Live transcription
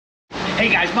Hey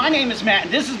guys, my name is Matt,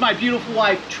 and this is my beautiful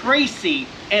wife, Tracy,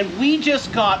 and we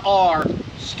just got our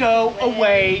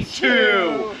Stowaway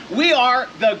 2. We are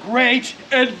the great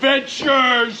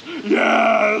adventurers.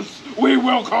 Yes, we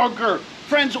will conquer.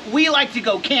 Friends, we like to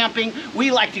go camping,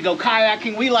 we like to go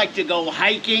kayaking, we like to go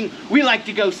hiking, we like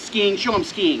to go skiing. Show them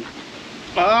skiing.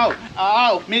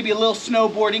 Oh, maybe a little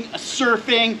snowboarding,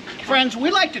 surfing. Friends, we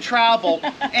like to travel,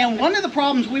 and one of the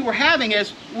problems we were having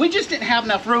is we just didn't have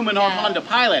enough room in our Honda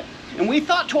Pilot. And we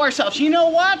thought to ourselves, you know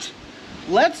what?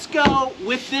 Let's go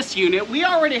with this unit. We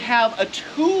already have a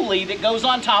Thule that goes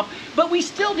on top, but we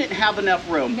still didn't have enough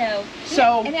room. No.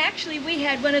 So, and actually we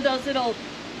had one of those little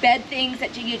bed things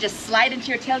that you just slide into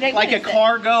your tailgate. Like a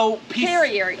cargo piece.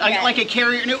 Carrier, yeah. Like a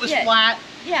carrier, and it was flat.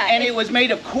 Yeah. And it was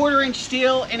made of 1/4-inch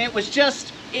steel, and it was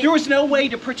just, there was no way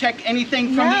to protect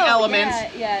anything from the elements.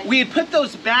 Yeah. We had put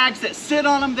those bags that sit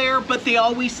on them there, but they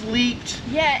always leaked.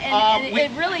 Yeah, and it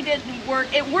really didn't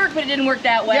work. It worked, but it didn't work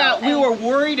that well. Yeah, we were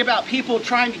worried about people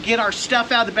trying to get our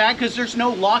stuff out of the bag because there's no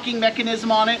locking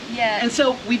mechanism on it. Yeah. And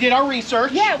so we did our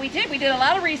research. Yeah, we did. We did a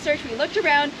lot of research. We looked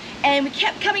around, and we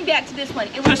kept coming back to this one.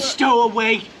 It was the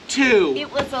Stowaway 2.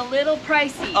 It was a little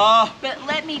pricey. but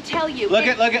let me tell you. Look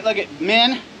at.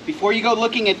 Men, before you go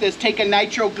looking at this, take a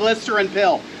nitroglycerin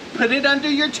pill. Put it under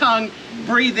your tongue,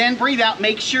 breathe in, breathe out,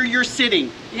 make sure you're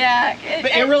sitting. Yeah.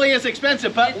 But it really is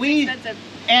expensive, but expensive.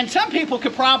 And some people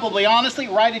could probably honestly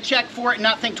write a check for it and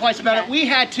not think twice about it. We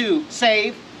had to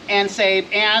save and save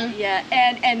and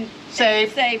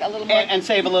save a little more. And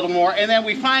save a little more. And then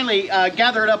we finally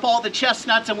gathered up all the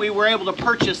chestnuts and we were able to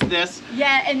purchase this.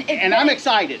 Yeah, and I'm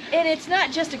excited. And it's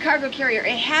not just a cargo carrier.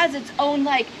 It has its own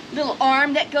like little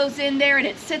arm that goes in there and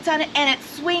it sits on it and it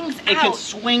swings out. It can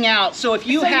swing out. So if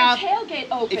you have your tailgate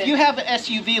open. If you have an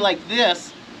SUV like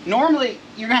this, normally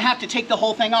you're gonna have to take the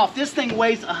whole thing off. This thing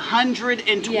weighs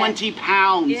 120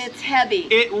 pounds. It's heavy.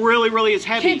 It really is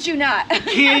heavy. Kid you not.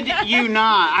 Kid you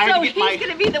not. I so he's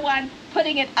gonna be the one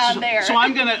putting it on there. So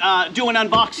I'm gonna do an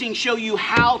unboxing, show you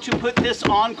how to put this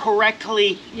on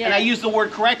correctly. Yeah. And I use the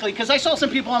word correctly because I saw some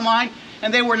people online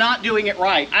and they were not doing it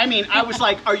right. I mean, I was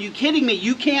like, are you kidding me?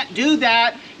 You can't do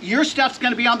that. Your stuff's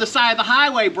gonna be on the side of the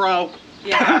highway, bro.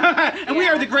 Yeah. And we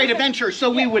are the great adventurers, so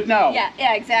we would know.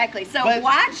 Yeah, exactly. So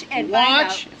watch and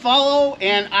watch, follow,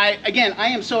 and I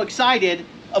am so excited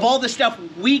of all the stuff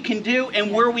we can do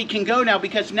and where we can go now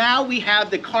because now we have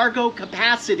the cargo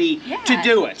capacity to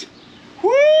do it.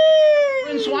 Woo!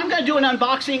 And so I'm going to do an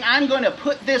unboxing. I'm going to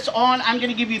put this on. I'm going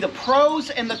to give you the pros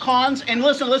and the cons. And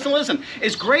listen.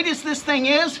 As great as this thing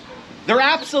is, there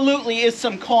absolutely is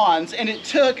some cons, and it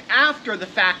took after the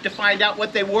fact to find out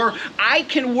what they were. I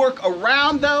can work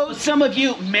around those. Some of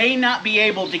you may not be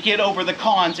able to get over the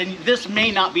cons, and this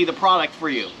may not be the product for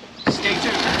you. Stay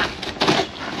tuned.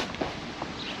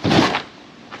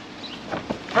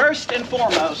 First and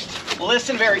foremost,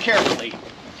 listen very carefully.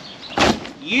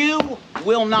 You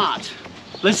will not,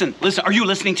 listen, are you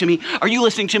listening to me? Are you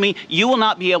listening to me? You will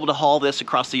not be able to haul this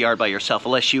across the yard by yourself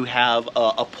unless you have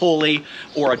a pulley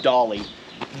or a dolly.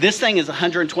 This thing is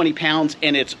 120 pounds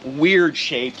and it's weird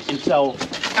shaped. And so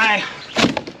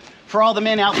for all the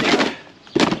men out there,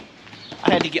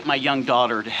 I had to get my young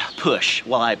daughter to push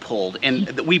while I pulled.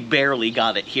 And we barely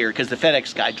got it here because the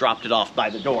FedEx guy dropped it off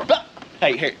by the door. But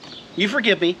hey, here, you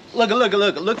forgive me. Look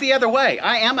the other way.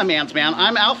 I am a man's man.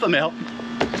 I'm alpha male.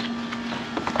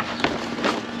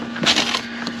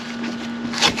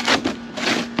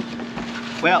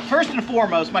 Well, first and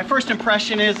foremost, my first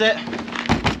impression is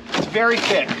it's very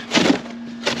thick.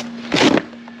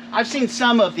 I've seen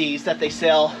some of these that they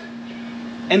sell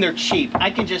and they're cheap.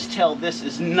 I can just tell this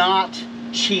is not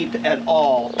cheap at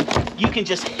all. You can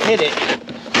just hit it.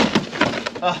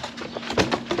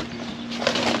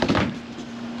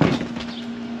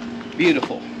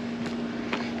 Beautiful.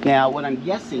 Now, what I'm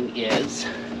guessing is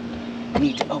I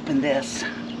need to open this.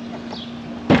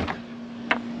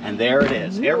 And there it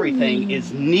is. Everything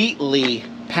is neatly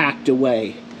packed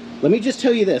away. Let me just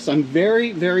tell you this. I'm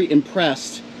very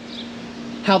impressed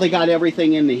how they got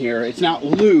everything into here. It's not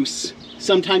loose.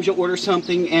 Sometimes you order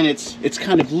something and it's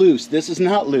kind of loose. This is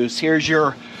not loose. Here's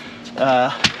your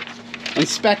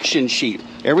inspection sheet.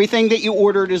 Everything that you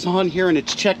ordered is on here and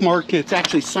it's check marked. It's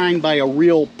actually signed by a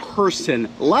real person.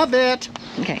 Love it.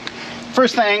 Okay.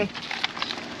 First thing,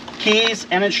 keys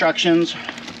and instructions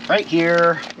right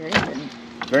here. Very good.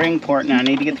 Very important. I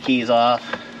need to get the keys off.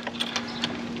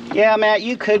 Yeah, Matt,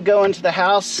 you could go into the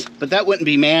house, but that wouldn't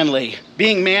be manly.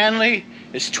 Being manly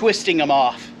is twisting them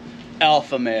off.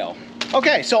 Alpha male.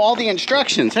 Okay, so all the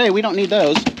instructions. Hey, we don't need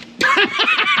those.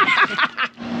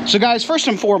 So guys, first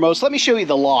and foremost, let me show you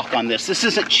the lock on this. This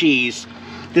isn't cheese.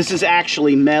 This is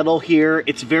actually metal here.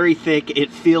 It's very thick.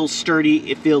 It feels sturdy.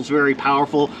 It feels very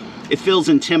powerful. It feels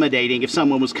intimidating if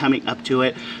someone was coming up to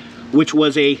it, which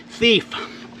was a thief.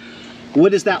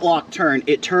 What does that lock turn?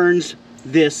 It turns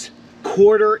this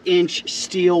 1/4-inch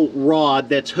steel rod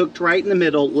that's hooked right in the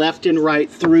middle, left and right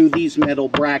through these metal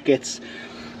brackets.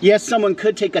 Yes, someone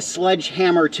could take a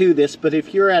sledgehammer to this, but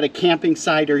if you're at a camping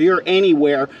site or you're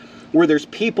anywhere where there's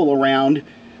people around,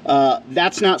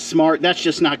 that's not smart. That's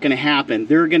just not going to happen.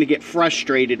 They're going to get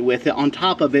frustrated with it. On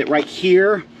top of it, right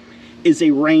here is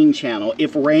a rain channel.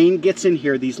 If rain gets in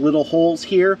here, these little holes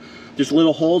here, there's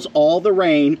little holes, all the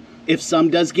rain, if some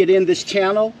does get in this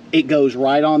channel, it goes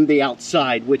right on the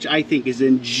outside, which I think is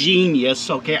ingenious.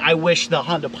 Okay, I wish the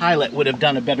Honda Pilot would have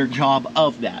done a better job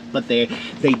of that, but they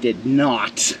did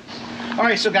not. All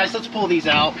right, so guys, let's pull these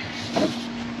out.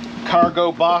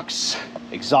 Cargo box,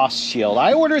 exhaust shield.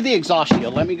 I ordered the exhaust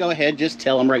shield. Let me go ahead, just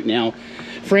tell them right now.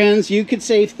 Friends, you could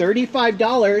save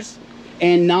 $35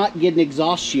 and not get an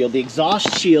exhaust shield. The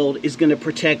exhaust shield is going to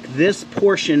protect this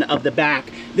portion of the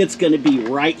back that's going to be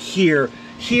right here.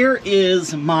 Here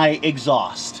is my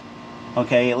exhaust.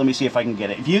 Okay, let me see if I can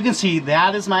get it. If you can see,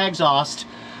 that is my exhaust.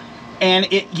 And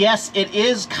yes, it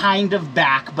is kind of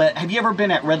back, but have you ever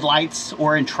been at red lights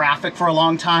or in traffic for a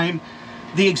long time?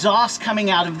 The exhaust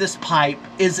coming out of this pipe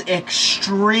is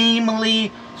extremely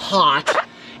hot,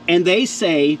 and they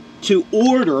say to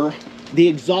order the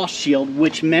exhaust shield,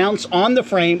 which mounts on the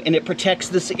frame and it protects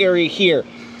this area here.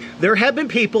 There have been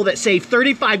people that save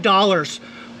 $35.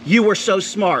 You were so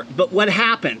smart. But what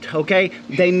happened, okay?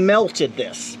 They melted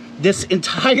this. This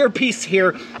entire piece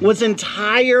here was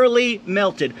entirely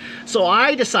melted. So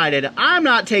I decided I'm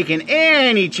not taking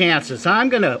any chances. I'm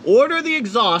gonna order the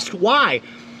exhaust. Why?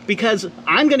 Because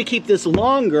I'm gonna keep this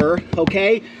longer,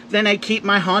 okay, than I keep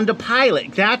my Honda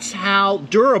Pilot. That's how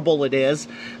durable it is.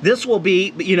 This will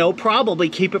be, you know, probably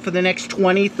keep it for the next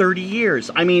 20, 30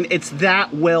 years. I mean, it's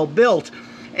that well built.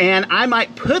 And I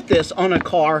might put this on a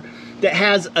car that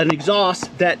has an exhaust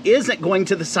that isn't going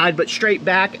to the side but straight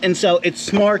back, and so it's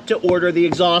smart to order the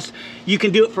exhaust. You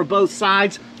can do it for both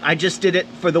sides. I just did it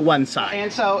for the one side.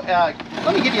 And so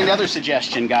let me give you another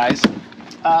suggestion, guys.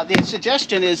 The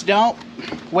suggestion is don't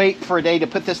wait for a day to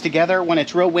put this together when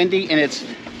it's real windy and it's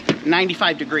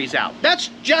 95 degrees out. That's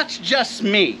just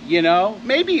me, you know.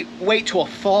 Maybe wait till a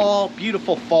fall,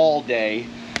 beautiful fall day.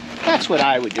 That's what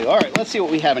I would do. All right, let's see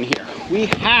what we have in here. We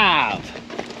have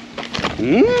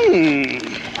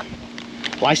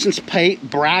license plate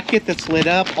bracket that's lit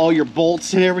up, all your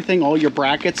bolts and everything, all your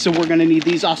brackets. So we're going to need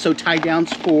these, also tie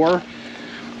downs for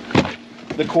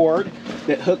the cord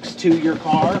that hooks to your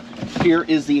car. Here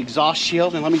is the exhaust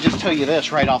shield, and let me just tell you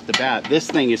this right off the bat, this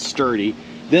thing is sturdy.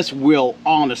 This will,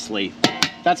 honestly,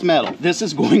 that's metal. This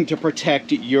is going to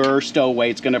protect your stowaway.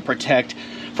 It's going to protect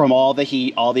from all the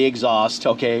heat, all the exhaust,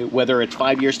 okay, whether it's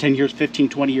 5 years, 10 years, 15,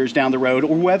 20 years down the road,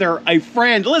 or whether a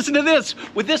friend, listen to this,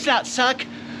 would this not suck?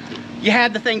 You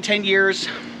had the thing 10 years,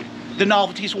 the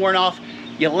novelty's worn off,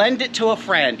 you lend it to a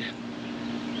friend,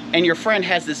 and your friend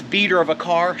has this beater of a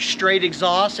car, straight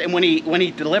exhaust, and when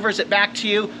he delivers it back to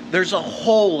you, there's a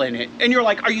hole in it. And you're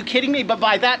like, are you kidding me? But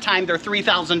by that time, they're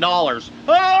 $3,000.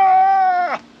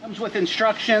 Ah! Comes with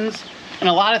instructions, and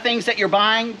a lot of things that you're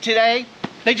buying today,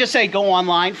 they just say go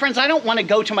online. Friends, I don't want to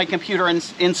go to my computer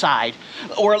inside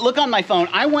or look on my phone.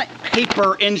 I want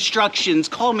paper instructions.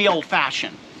 Call me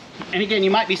old-fashioned. And again, you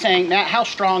might be saying, Matt, how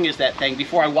strong is that thing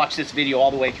before I watch this video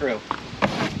all the way through?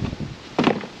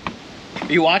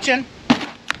 Are you watching?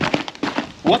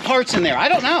 What part's in there? I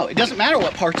don't know. It doesn't matter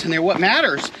what part's in there. What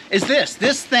matters is this.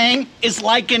 This thing is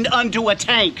likened unto a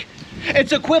tank.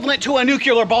 It's equivalent to a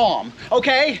nuclear bomb,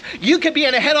 okay? You could be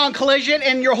in a head-on collision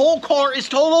and your whole car is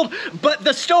totaled, but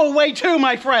the stowaway too,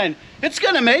 my friend. It's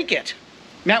gonna make it.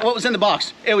 Matt, what was in the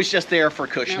box? It was just there for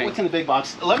cushioning. Matt, what's in the big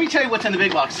box? Let me tell you what's in the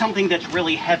big box. Something that's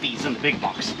really heavy is in the big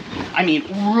box. I mean,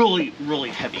 really, really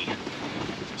heavy.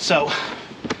 So,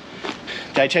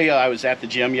 did I tell you I was at the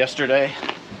gym yesterday?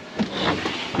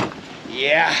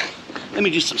 Yeah. Let me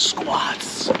do some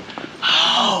squats.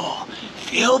 Oh,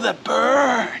 feel the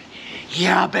burn.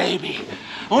 Yeah, baby.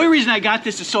 Only reason I got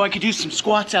this is so I could do some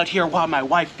squats out here while my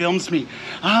wife films me.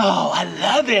 Oh, I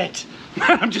love it.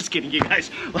 I'm just kidding, you guys.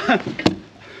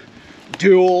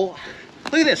 Dual.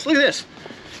 Look at this, look at this.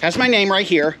 Has my name right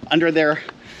here under their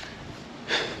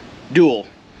dual.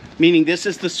 Meaning this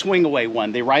is the Swingaway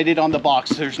one. They write it on the box.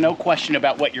 There's no question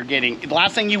about what you're getting. The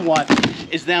last thing you want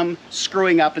is them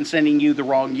screwing up and sending you the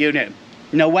wrong unit.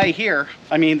 No way here.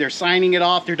 I mean, they're signing it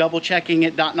off, they're double checking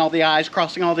it, dotting all the I's,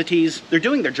 crossing all the T's. They're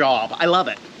doing their job. I love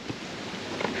it.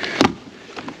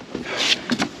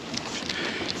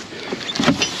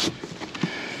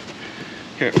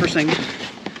 Here, first thing.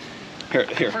 Here.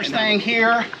 First thing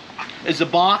here is a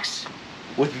box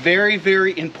with very,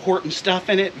 very important stuff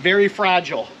in it. Very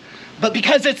fragile. But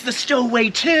because it's the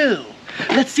Stowaway 2,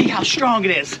 let's see how strong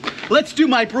it is. Let's do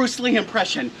my Bruce Lee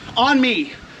impression. On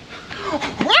me.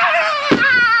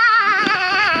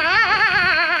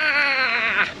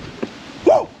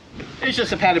 Woo! It's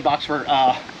just a padded box for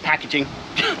packaging.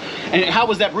 And how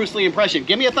was that Bruce Lee impression?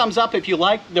 Give me a thumbs up if you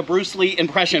like the Bruce Lee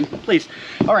impression, please.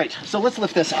 All right, so let's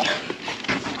lift this up.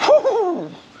 Whew!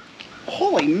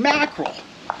 Holy mackerel.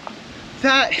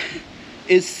 That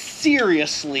is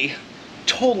seriously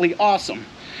totally awesome.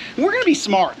 And we're gonna be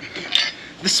smart.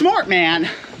 The smart man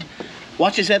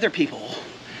watches other people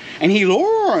and he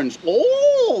learns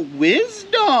all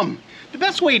wisdom. The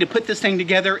best way to put this thing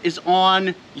together is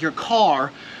on your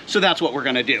car. So that's what we're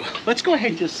gonna do. Let's go ahead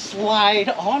and just slide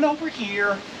on over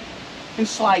here and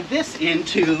slide this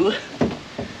into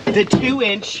the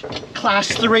 2-inch class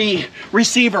 3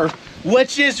 receiver,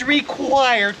 which is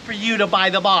required for you to buy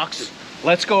the box.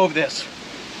 Let's go over this.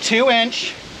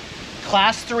 2-inch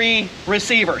class 3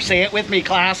 receiver. Say it with me,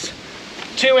 class.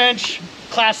 2-inch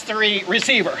class 3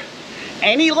 receiver.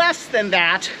 Any less than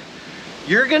that,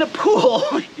 you're gonna pull,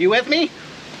 you with me?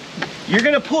 You're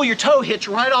gonna pull your tow hitch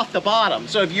right off the bottom.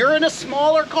 So if you're in a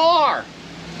smaller car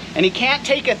and you can't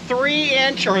take a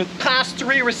 3-inch or class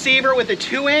 3 receiver with a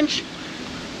 2-inch,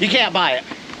 you can't buy it.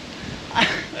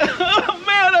 Oh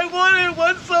man, I wanted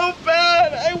one so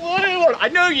bad. I wanted one. I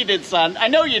know you did, son. I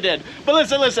know you did. But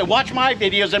listen, watch my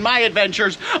videos and my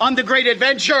adventures on The Great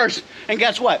Adventures. And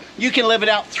guess what? You can live it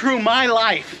out through my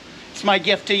life. It's my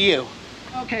gift to you.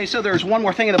 Okay, so there's one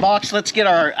more thing in the box. Let's get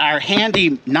our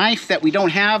handy knife that we don't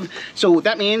have. So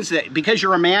that means that because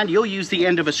you're a man, you'll use the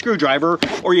end of a screwdriver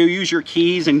or you'll use your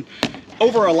keys, and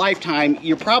over a lifetime,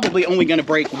 you're probably only gonna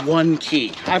break one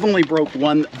key. I've only broke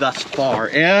one thus far.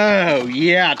 Oh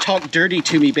yeah, talk dirty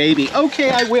to me, baby. Okay,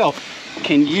 I will.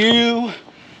 Can you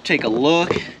take a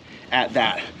look at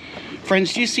that?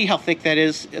 Friends, do you see how thick that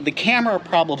is? The camera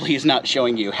probably is not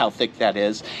showing you how thick that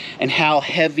is and how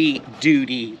heavy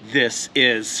duty this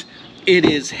is. It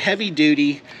is heavy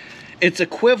duty. It's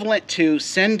equivalent to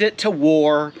send it to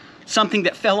war, something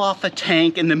that fell off a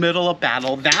tank in the middle of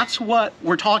battle. That's what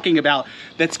we're talking about.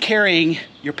 That's carrying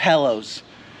your pillows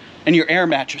and your air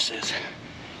mattresses.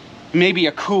 Maybe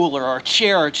a cooler or a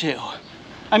chair or two.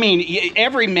 I mean,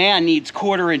 every man needs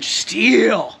 1/4-inch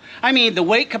steel. I mean, the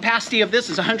weight capacity of this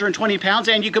is 120 pounds,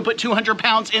 and you can put 200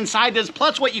 pounds inside this,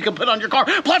 plus what you can put on your car,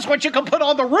 plus what you can put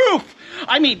on the roof.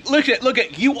 I mean, look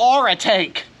at, you are a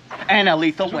tank and a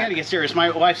lethal weapon. We gotta get serious.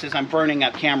 My wife says I'm burning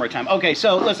up camera time. Okay,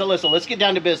 so listen, let's get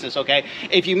down to business, okay?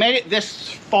 If you made it this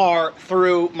far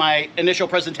through my initial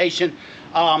presentation,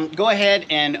 go ahead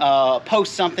and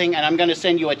post something, and I'm gonna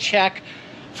send you a check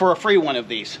for a free one of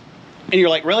these. And you're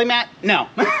like, really, Matt? No.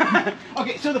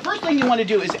 Okay, so the first thing you want to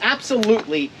do is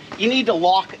absolutely, you need to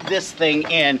lock this thing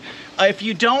in. If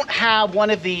you don't have one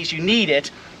of these, you need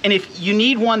it. And if you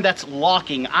need one that's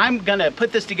locking, I'm gonna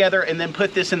put this together and then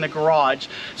put this in the garage.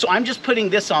 So I'm just putting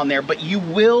this on there, but you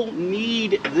will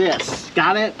need this.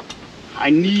 Got it? I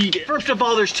need it. First of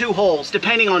all, there's 2 holes,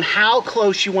 depending on how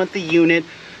close you want the unit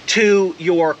to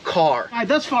your car.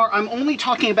 Thus far, I'm only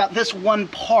talking about this one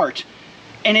part.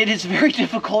 And it is very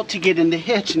difficult to get in the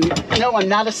hitch. And no, I'm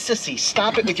not a sissy.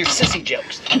 Stop it with your sissy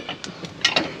jokes.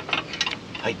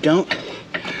 I don't.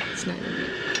 It's not.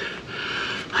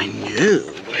 I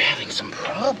knew we're having some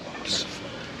problems.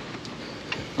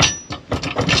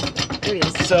 There it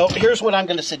is. So here's what I'm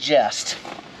going to suggest: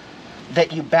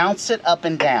 that you bounce it up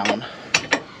and down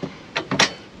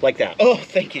like that. Oh,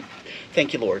 thank you,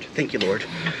 Lord. Thank you, Lord.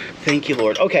 Thank you,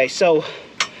 Lord. Okay, so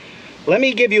let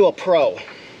me give you a pro.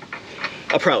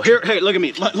 A pro. Here, look at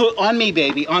me. Look, on me,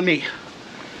 baby, on me.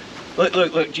 Look.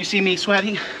 Do you see me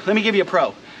sweating? Let me give you a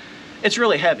pro. It's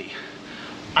really heavy.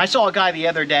 I saw a guy the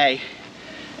other day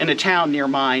in a town near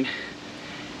mine,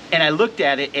 and I looked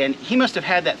at it, and he must have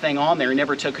had that thing on there and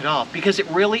never took it off, because it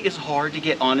really is hard to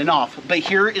get on and off. But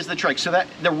here is the trick. So that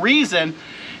the reason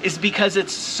is because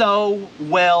it's so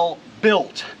well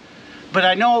built. But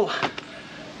I know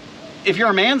if you're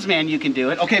a man's man, you can do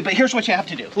it. Okay, but here's what you have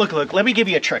to do. Look, let me give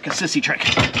you a trick, a sissy trick.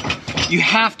 You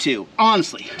have to,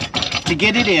 honestly, to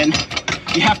get it in,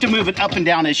 you have to move it up and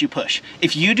down as you push.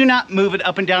 If you do not move it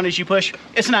up and down as you push,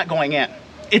 it's not going in.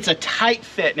 It's a tight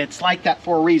fit, and it's like that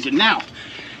for a reason. Now,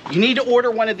 you need to order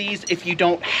one of these if you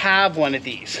don't have one of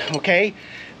these, okay?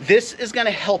 This is gonna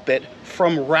help it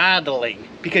from rattling,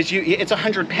 because it's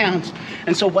 100 pounds.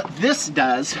 And so what this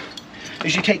does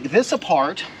is you take this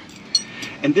apart,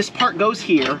 and this part goes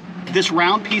here, this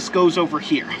round piece goes over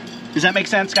here. Does that make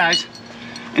sense, guys?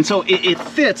 And so it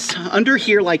fits under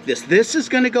here like this. This is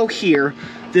gonna go here.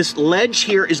 This ledge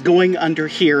here is going under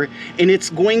here, and it's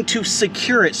going to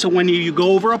secure it. So when you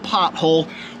go over a pothole,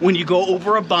 when you go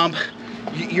over a bump,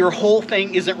 your whole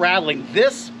thing isn't rattling.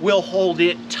 This will hold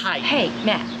it tight. Hey,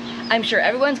 Matt, I'm sure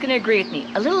everyone's gonna agree with me.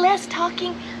 A little less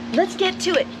talking, let's get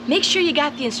to it. Make sure you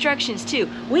got the instructions too.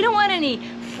 We don't want any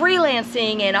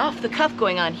freelancing and off the cuff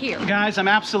going on here. Guys, I'm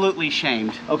absolutely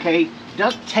shamed, okay?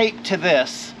 Duct tape to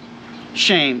this,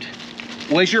 shamed.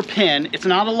 Was your pin. It's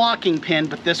not a locking pin,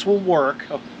 but this will work,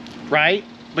 right?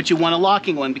 But you want a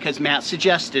locking one because Matt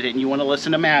suggested it and you want to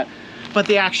listen to Matt. But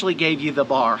they actually gave you the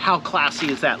bar. How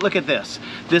classy is that? Look at this.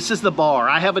 This is the bar.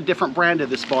 I have a different brand of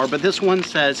this bar, but this one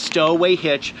says Stowaway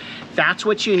hitch. That's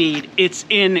what you need. It's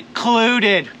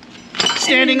included.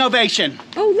 Standing ovation.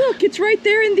 Oh, look, it's right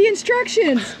there in the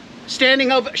instructions.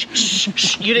 Standing ovation.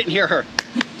 Shh, you didn't hear her.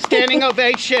 Standing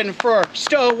ovation for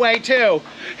Stowaway 2.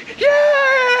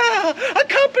 Yeah! A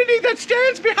company that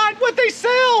stands behind what they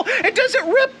sell and doesn't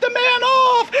rip the man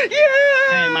off.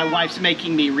 Yeah! Hey, my wife's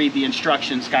making me read the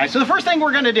instructions, guys. So the first thing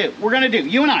we're gonna do,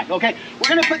 you and I, okay? We're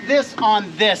gonna put this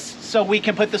on this so we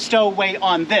can put the Stowaway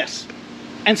on this.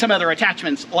 And some other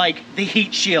attachments like the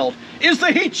heat shield. Is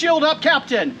the heat shield up,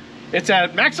 Captain? It's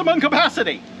at maximum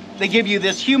capacity. They give you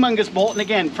this humongous bolt. And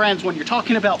again, friends, when you're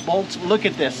talking about bolts, look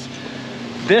at this.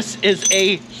 This is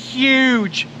a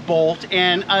huge bolt,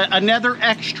 and another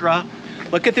extra,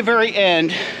 look at the very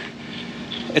end,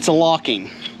 it's a locking.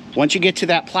 Once you get to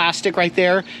that plastic right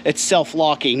there, it's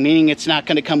self-locking, meaning it's not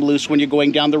gonna come loose when you're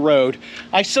going down the road.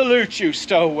 I salute you,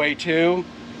 Stowaway 2,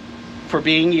 for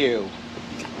being you.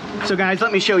 So guys,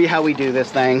 let me show you how we do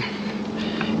this thing.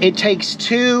 It takes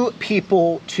 2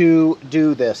 people to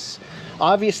do this.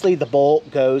 Obviously the bolt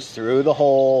goes through the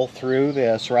hole, through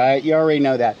this, right? You already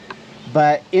know that.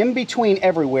 But in between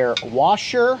everywhere,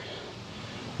 washer,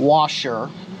 washer,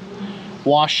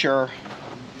 washer,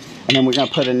 and then we're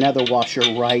gonna put another washer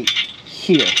right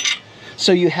here.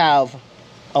 So you have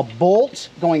a bolt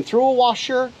going through a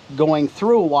washer, going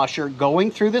through a washer,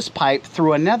 going through this pipe,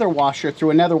 through another washer, through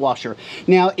another washer.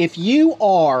 Now, if you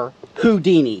are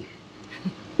Houdini,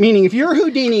 meaning if you're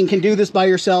Houdini and can do this by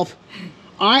yourself,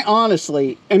 I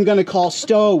honestly am gonna call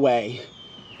Stowaway.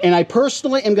 And I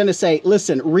personally am gonna say,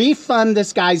 listen, refund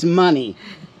this guy's money.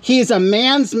 He is a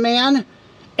man's man.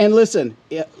 And listen,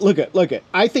 look at.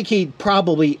 I think he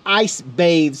probably ice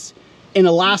bathes in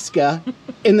Alaska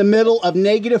in the middle of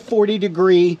negative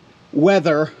 40-degree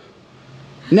weather,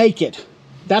 naked.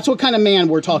 That's what kind of man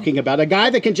we're talking about. A guy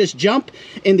that can just jump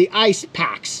in the ice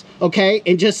packs, okay,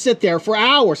 and just sit there for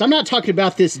hours. I'm not talking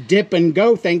about this dip and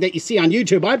go thing that you see on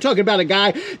YouTube. I'm talking about a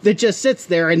guy that just sits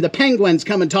there and the penguins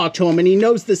come and talk to him and he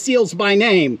knows the seals by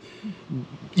name.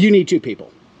 You need 2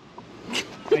 people.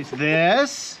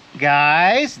 This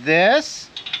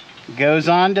goes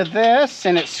onto this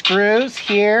and it screws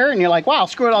here and you're like, wow,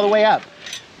 screw it all the way up.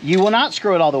 You will not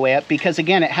screw it all the way up because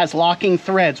again, it has locking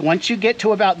threads. Once you get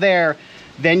to about there,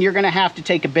 then you're gonna have to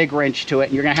take a big wrench to it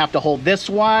and you're gonna have to hold this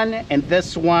one and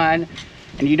this one,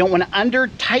 and you don't wanna under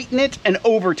tighten it and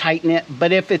over tighten it,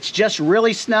 but if it's just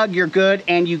really snug, you're good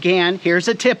and you can. Here's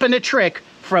a tip and a trick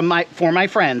for my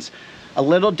friends. A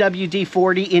little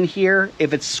WD-40 in here,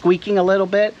 if it's squeaking a little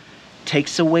bit,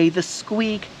 takes away the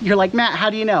squeak. You're like, Matt,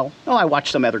 how do you know? Oh, I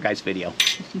watched some other guy's video.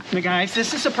 Hey guys,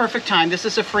 this is a perfect time. This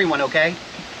is a free one, okay?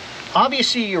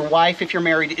 Obviously your wife, if you're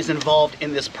married, is involved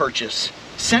in this purchase.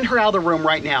 Send her out of the room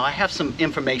right now. I have some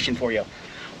information for you.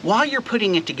 While you're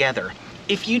putting it together,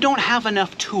 if you don't have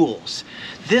enough tools,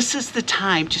 this is the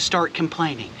time to start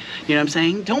complaining. You know what I'm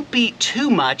saying? Don't be too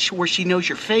much where she knows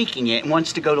you're faking it and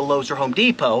wants to go to Lowe's or Home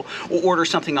Depot or order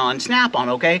something on Snap-on,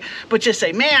 okay? But just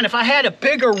say, man, if I had a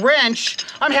bigger wrench,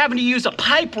 I'm having to use a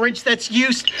pipe wrench that's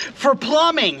used for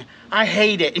plumbing. I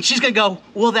hate it. And she's gonna go,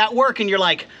 will that work? And you're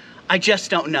like, I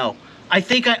just don't know. I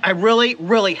think I really,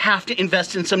 really have to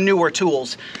invest in some newer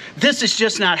tools. This is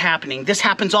just not happening. This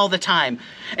happens all the time.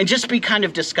 And just be kind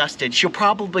of disgusted. She'll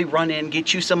probably run in,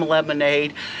 get you some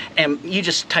lemonade, and you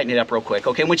just tighten it up real quick,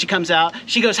 okay? When she comes out,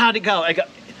 she goes, how'd it go? I go,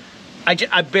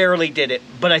 I barely did it,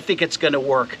 but I think it's gonna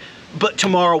work. But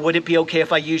tomorrow, would it be okay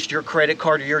if I used your credit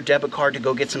card or your debit card to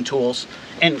go get some tools?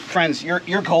 And friends, you're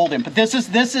golden, but this is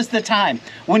the time.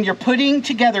 When you're putting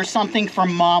together something for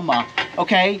mama,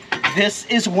 okay? This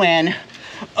is when,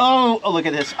 oh, look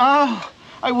at this. Oh,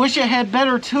 I wish I had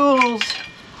better tools.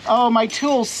 Oh, my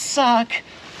tools suck.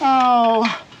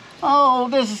 Oh,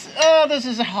 this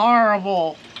is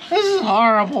horrible. This is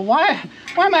horrible. Why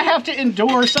am I have to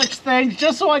endure such things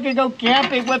just so I can go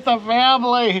camping with the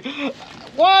family?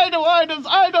 Why do I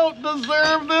don't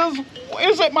deserve this?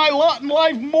 Is it my lot in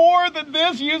life more than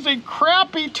this, using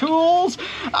crappy tools?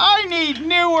 I need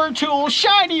newer tools,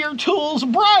 shinier tools,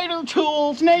 brighter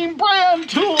tools, name brand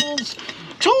tools.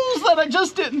 Tools that I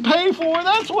just didn't pay for,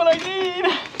 that's what I need.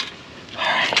 All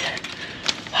right.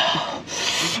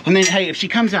 And then, hey, if she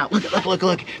comes out, look.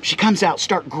 If she comes out,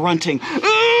 start grunting.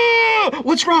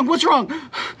 What's wrong? What's wrong?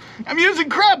 I'm using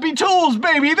crappy tools,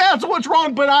 baby. That's what's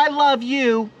wrong, but I love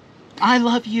you. I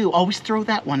love you. Always throw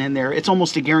that one in there. It's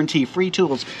almost a guarantee. Free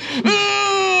tools.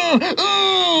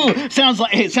 Sounds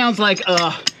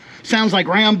like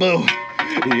Rambo.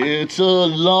 It's a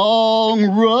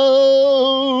long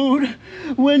road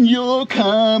when you're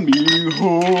coming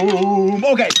home.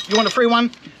 Okay, you want a free one?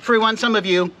 Free one. Some of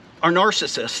you are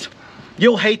narcissists.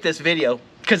 You'll hate this video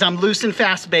because I'm loose and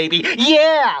fast, baby.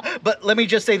 Yeah, but let me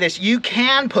just say this. You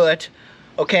can put,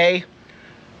 okay,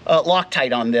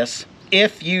 Loctite on this.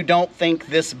 If you don't think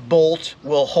this bolt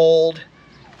will hold,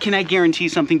 can I guarantee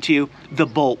something to you? The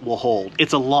bolt will hold.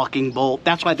 It's a locking bolt.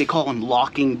 That's why they call them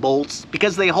locking bolts,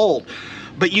 because they hold.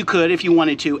 But you could, if you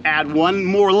wanted to, add one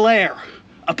more layer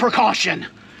of precaution,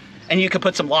 and you could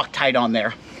put some Loctite on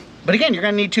there. But again, you're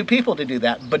gonna need 2 people to do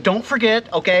that. But don't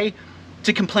forget, okay,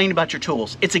 to complain about your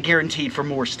tools. It's a guaranteed for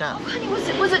more stuff. Oh, honey,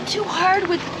 was it too hard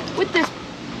with this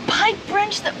pipe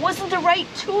wrench that wasn't the right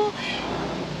tool?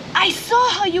 I saw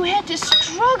how you had to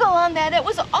struggle on that. It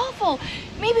was awful.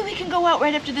 Maybe we can go out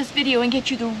right after this video and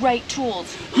get you the right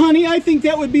tools. Honey, I think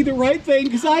that would be the right thing,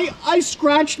 because I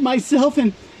scratched myself,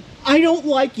 and I don't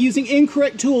like using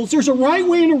incorrect tools. There's a right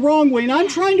way and a wrong way, and I'm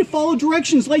trying to follow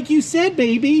directions like you said,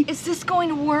 baby. Is this going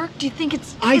to work? Do you think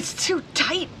it's too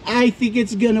tight? I think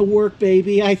it's gonna work,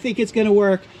 baby. I think it's gonna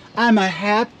work. I'm a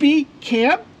happy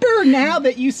camper now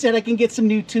that you said I can get some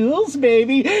new tools,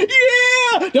 baby.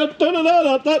 Yeah!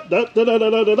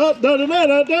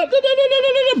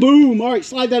 Boom! All right,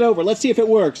 slide that over. Let's see if it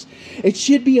works. It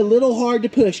should be a little hard to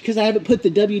push because I haven't put the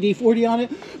WD-40 on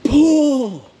it.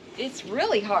 Pull! It's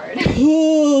really hard.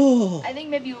 Pull! I think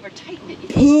maybe you over-tightened it.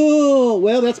 Pull!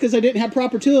 Well, that's because I didn't have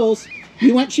proper tools.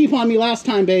 You went cheap on me last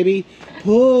time, baby.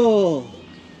 Pull!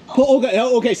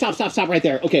 Okay, stop right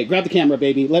there. Okay, grab the camera,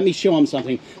 baby. Let me show them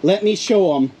something. Let me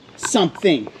show them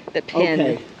something. The pin.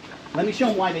 Okay, let me show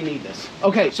them why they need this.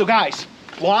 Okay, so guys,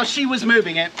 while she was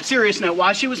moving it, serious note,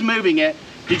 while she was moving it,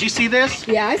 did you see this?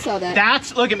 Yeah, I saw that.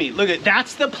 That's, look at me,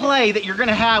 that's the play that you're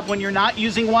gonna have when you're not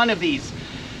using one of these.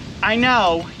 I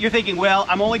know, you're thinking, well,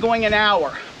 I'm only going an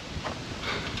hour.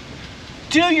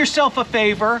 Do yourself a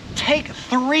favor, take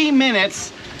 3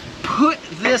 minutes, put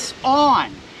this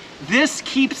on. This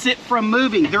keeps it from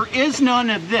moving. There is none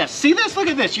of this. See this? Look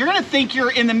at this. You're gonna think you're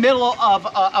in the middle of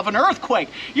an earthquake.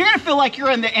 You're gonna feel like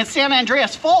you're in San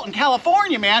Andreas Fault in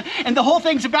California, man, and the whole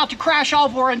thing's about to crash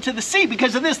over into the sea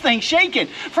because of this thing shaking.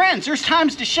 Friends, there's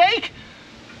times to shake,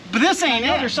 but this ain't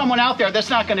it. There's someone out there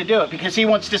that's not gonna do it because he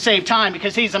wants to save time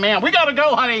because he's a man. We gotta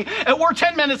go, honey, and we're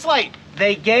 10 minutes late.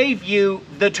 They gave you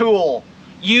the tool.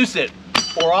 Use it,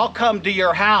 or I'll come to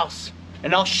your house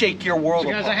and I'll shake your world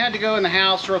apart. Guys, I had to go in the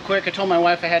house real quick. I told my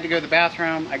wife I had to go to the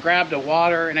bathroom. I grabbed a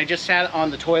water and I just sat on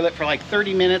the toilet for like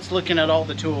 30 minutes looking at all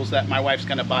the tools that my wife's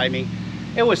gonna buy me.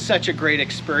 It was such a great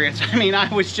experience. I mean,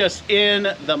 I was just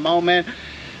in the moment.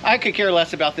 I could care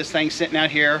less about this thing sitting out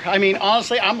here. I mean,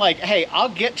 honestly, I'm like, hey, I'll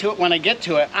get to it when I get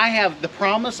to it. I have the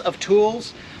promise of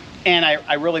tools and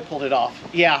I really pulled it off.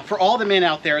 Yeah, for all the men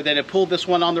out there that have pulled this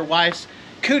one on their wives,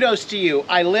 kudos to you.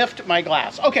 I lift my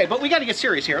glass. Okay, but we got to get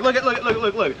serious here. Look.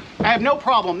 I have no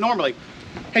problem normally.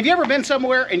 Have you ever been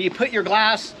somewhere and you put your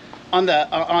glass on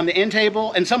the end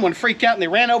table and someone freaked out and they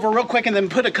ran over real quick and then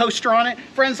put a coaster on it?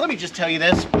 Friends, let me just tell you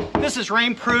this. This is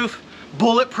rain-proof,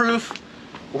 bulletproof,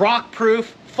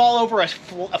 rock-proof, fall over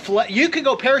you could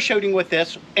go parachuting with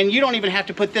this and you don't even have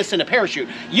to put this in a parachute.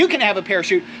 You can have a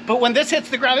parachute, but when this hits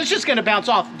the ground, it's just gonna bounce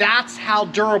off. That's how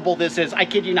durable this is, I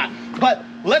kid you not. But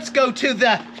let's go to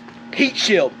the heat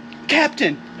shield.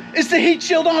 Captain, is the heat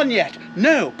shield on yet?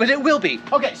 No, but it will be.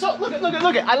 Okay, so look at,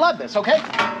 I love this, okay?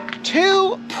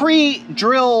 2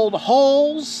 pre-drilled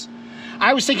holes.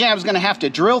 I was thinking I was gonna have to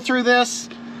drill through this.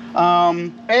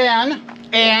 And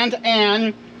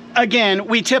again,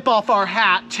 we tip off our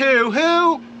hat to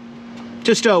who?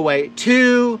 To Stowaway.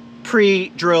 2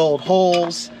 pre-drilled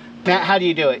holes. Matt, how do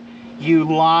you do it? You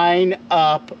line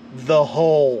up the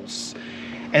holes.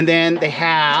 And then they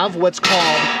have what's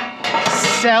called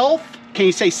can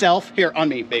you say self? Here, on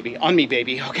me,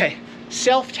 baby, okay.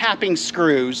 Self-tapping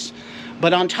screws.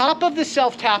 But on top of the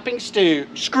self-tapping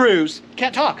screws,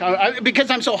 can't talk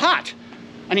because I'm so hot.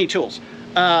 I need tools.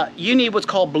 You need what's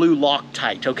called blue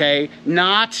Loctite, okay?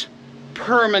 Not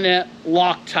permanent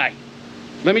Loctite.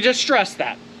 Let me just stress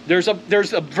that. There's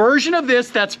a version of this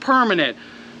that's permanent.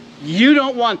 You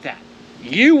don't want that.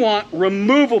 You want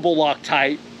removable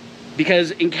Loctite,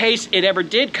 because in case it ever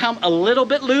did come a little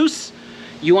bit loose,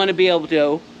 you want to be able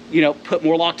to, you know, put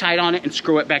more Loctite on it and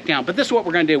screw it back down. But this is what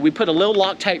we're going to do. We put a little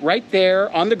Loctite right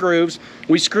there on the grooves.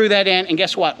 We screw that in, and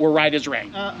guess what? We're right as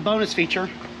rain. Bonus feature.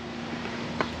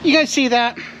 You guys see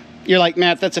that? You're like,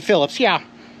 Matt, that's a Phillips. Yeah.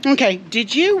 Okay,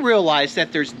 did you realize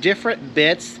that there's different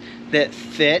bits that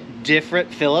fit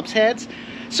different Phillips heads?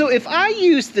 So if I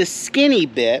use the skinny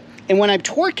bit, and when I'm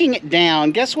torquing it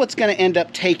down, guess what's going to end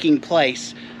up taking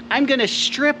place? I'm going to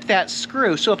strip that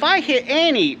screw. So if I hit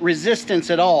any resistance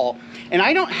at all, and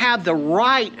I don't have the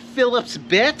right Phillips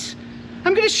bit,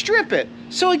 I'm going to strip it.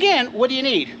 So again, what do you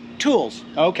need? Tools.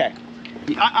 Okay.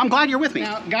 I'm glad you're with me.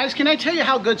 Now, guys, can I tell you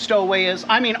how good Stowaway is?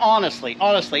 I mean, honestly,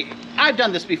 I've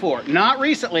done this before. Not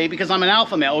recently, because I'm an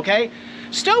alpha male, okay?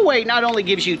 Stowaway not only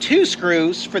gives you 2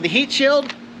 screws for the heat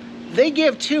shield, they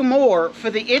give 2 more for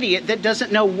the idiot that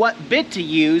doesn't know what bit to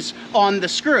use on the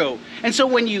screw. And so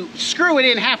when you screw it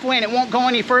in halfway and it won't go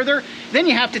any further, then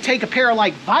you have to take a pair of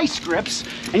like vice grips,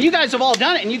 and you guys have all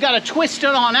done it, and you got to twist it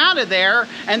on out of there,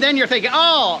 and then you're thinking,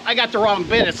 oh, I got the wrong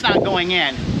bit, it's not going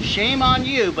in. Shame on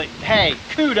you, but hey,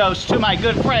 kudos to my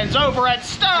good friends over at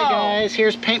Stow. Hey guys,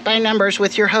 here's Paint by Numbers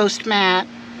with your host, Matt.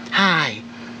 Hi,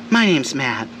 my name's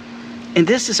Matt, and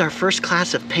this is our first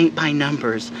class of Paint by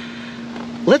Numbers.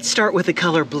 Let's start with the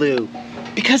color blue,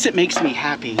 because it makes me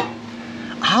happy.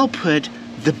 I'll put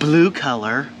the blue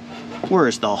color.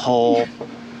 Where's the hole?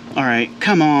 All right,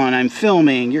 come on, I'm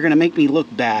filming. You're gonna make me look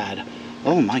bad.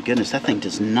 Oh my goodness, that thing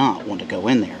does not want to go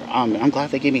in there. I'm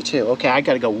glad they gave me 2. Okay, I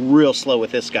gotta go real slow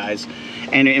with this, guys.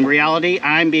 And in reality,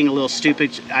 I'm being a little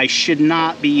stupid. I should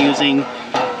not be using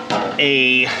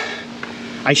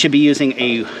I should be using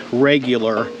a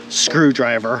regular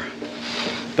screwdriver,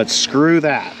 but screw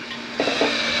that.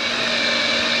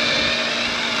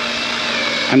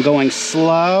 I'm going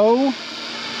slow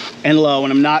and low,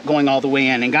 and I'm not going all the way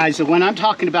in. And guys, when I'm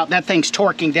talking about that thing's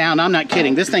torquing down, I'm not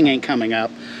kidding. This thing ain't coming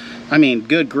up. I mean,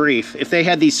 good grief. If they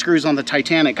had these screws on the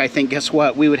Titanic, I think, guess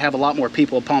what? We would have a lot more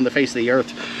people upon the face of the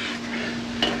earth.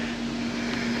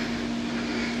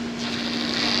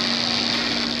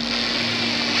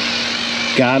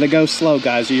 Gotta go slow,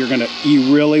 guys, or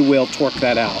you really will torque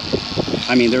that out.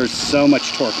 I mean, there's so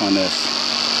much torque on this.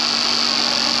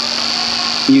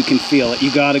 You can feel it.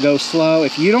 You gotta go slow.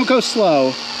 If you don't go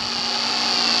slow,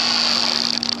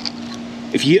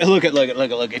 if you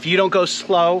look. If you don't go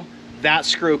slow, that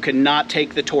screw cannot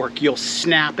take the torque. You'll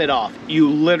snap it off. You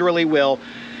literally will.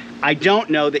 I don't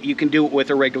know that you can do it with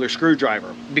a regular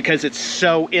screwdriver because it's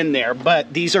so in there,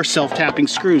 but these are self-tapping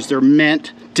screws. They're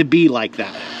meant to be like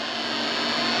that.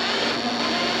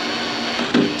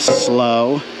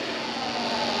 Slow.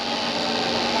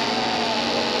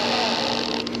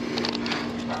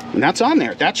 And that's on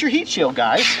there. That's your heat shield,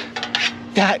 guys.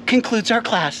 That concludes our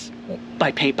class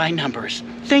by Paint by Numbers.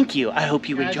 Thank you. I hope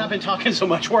you enjoyed. I've been talking so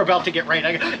much. We're about to get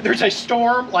rain. There's a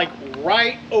storm like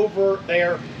right over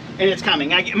there, and it's coming.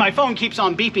 My phone keeps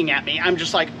on beeping at me. I'm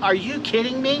just like, are you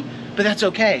kidding me? But that's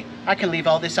okay. I can leave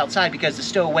all this outside because the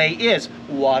Stowaway is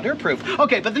waterproof.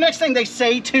 Okay, but the next thing they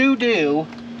say to do.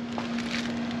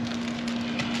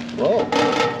 Whoa.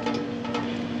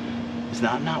 Is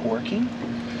that not working?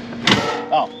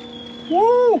 Oh.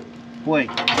 Woo! Boy,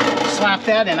 slap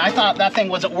that in. I thought that thing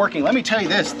wasn't working. Let me tell you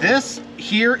this. This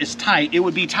here is tight. It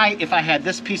would be tight if I had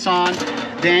this piece on.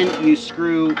 Then you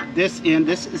screw this in.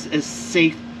 This is a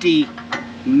safety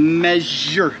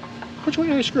measure. Which way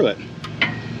do I screw it?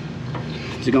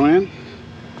 Is it going in?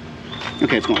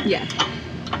 Okay, it's going. Yeah.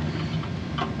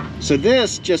 So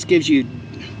this just gives you,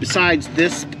 besides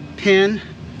this pin,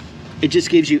 it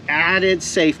just gives you added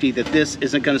safety that this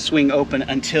isn't going to swing open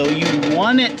until you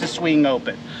want it to swing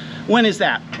open. When is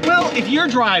that? Well, if you're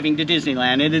driving to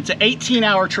Disneyland and it's an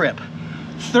 18-hour trip,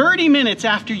 30 minutes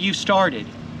after you started,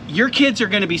 your kids are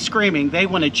going to be screaming they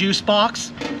want a juice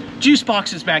box. Juice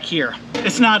box is back here.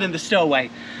 It's not in the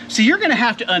Stowaway. So you're going to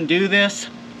have to undo this,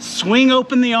 swing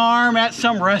open the arm at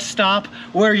some rest stop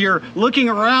where you're looking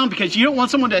around because you don't want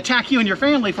someone to attack you and your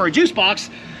family for a juice box.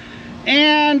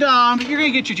 And you're gonna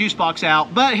get your juice box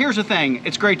out. But here's the thing,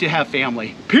 it's great to have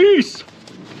family. Peace!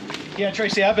 Yeah,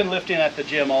 Tracy, I've been lifting at the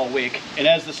gym all week. And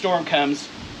as the storm comes,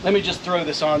 let me just throw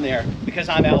this on there because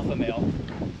I'm alpha male.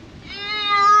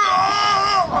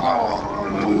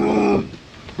 All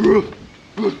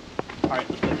right,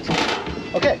 let's put this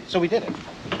on. Okay, so we did it.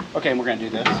 Okay, and we're gonna do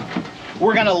this.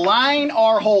 We're gonna line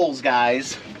our holes,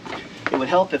 guys. It would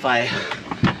help if I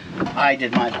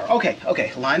did my part.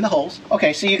 Okay, line the holes.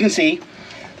 Okay, so you can see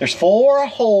there's 4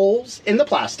 holes in the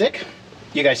plastic.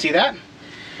 You guys see that?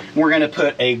 We're gonna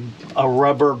put a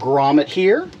rubber grommet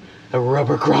here, a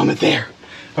rubber grommet there,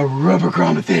 a rubber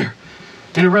grommet there,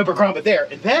 and a rubber grommet there.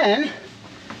 And then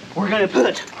we're gonna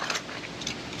put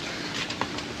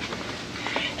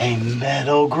a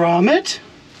metal grommet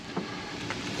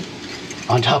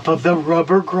on top of the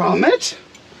rubber grommet.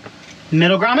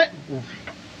 Metal grommet,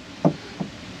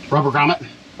 rubber grommet.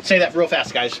 Say that real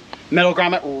fast, guys. Metal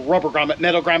grommet, rubber grommet,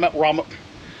 metal grommet,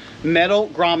 metal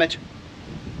grommet,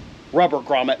 rubber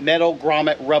grommet, metal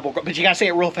grommet, rubber grommet. But you gotta say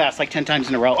it real fast, like 10 times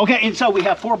in a row. Okay, and so we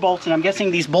have 4 bolts, and I'm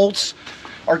guessing these bolts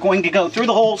are going to go through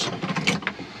the holes,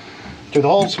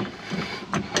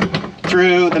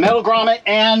 through the metal grommet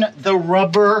and the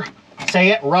rubber, say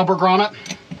it, rubber grommet.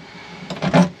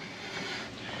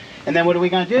 And then what are we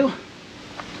gonna do?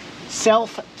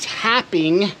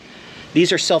 Self-tapping.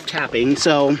 These are self-tapping,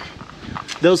 so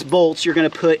those bolts, you're gonna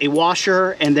put a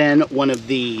washer and then one of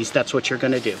these. That's what you're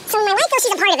gonna do. So my wife knows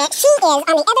she's a part of it. She is on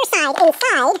the other side, inside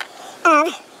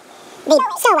of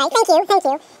the Stowaway. Thank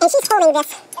you. And she's holding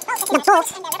this, the bolt.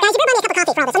 Guys, you better buy me a cup of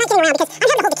coffee for all this. I'm not kidding around because I'm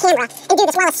having to hold the camera and do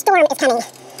this while a storm is coming.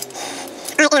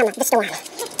 I am the storm.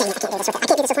 Dang it, I can't do this with it. I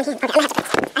can't do this with one hand. Okay,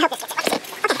 I'm gonna have to, I hope this gets it.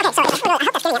 Okay, sorry. I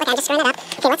hope that's getting it. Okay, I'm just screwing it up.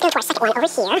 Okay, let's go for our second one over here.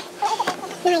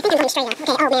 No, I think I'm going straight up.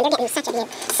 Okay, oh man, they're getting such a view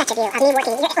of me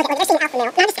working. Look, they're seeing alpha now.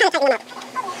 No, I'm just kind of tightening them up.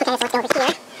 Okay, so let's go over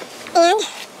here. And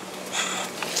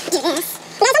do this.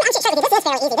 Guys, I'm sure this is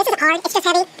fairly easy. This isn't hard. It's just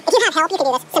heavy. If you have help, you can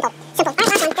do this. Simple. All right,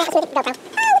 last one. Let's move it. GoPro. Oh, look at that.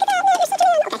 Man, you're such a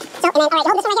man. Okay. So, and then, all right,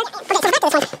 hold this one right here. Okay, so back to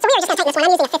this one. So we were just going to tighten this one.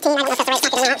 I'm using a 15. I don't know if that's the right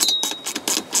socket or not.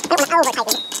 I don't want to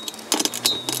over-tighten.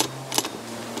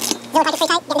 Do it like it's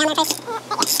pretty tight. Get down there, face.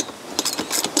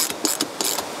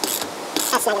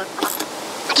 That's not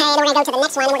enough. Okay, then we're going to go to the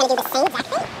next one, and we're going to do the same exact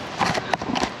thing.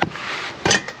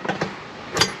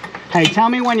 Hey, tell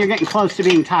me when you're getting close to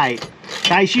being tight.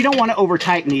 Guys, you don't want to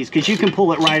over-tighten these because you can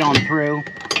pull it right on through.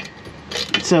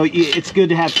 So it's good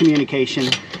to have communication.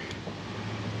 Is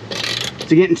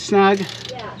it getting snug?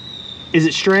 Yeah. Is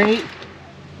it straight?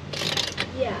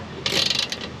 Yeah.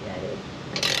 Yeah, it is.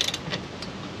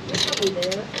 It's probably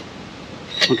there.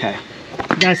 Okay.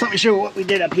 Guys, let me show you what we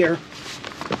did up here.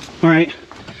 All right.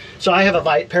 So I have a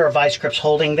pair of vice grips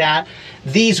holding that.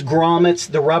 These grommets,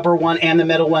 the rubber one and the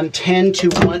metal one, tend to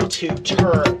want to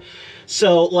turn.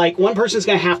 So like one person's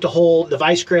gonna have to hold the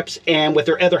vice grips and with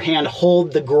their other hand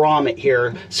hold the grommet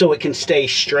here so it can stay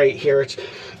straight here.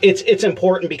 It's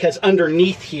important because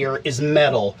underneath here is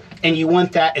metal and you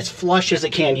want that as flush as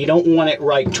it can. You don't want it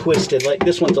right twisted. Like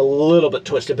this one's a little bit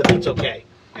twisted, but that's okay.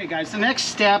 Okay guys, the next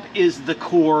step is the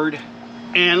cord.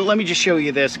 And let me just show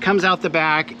you this. It comes out the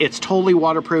back. It's totally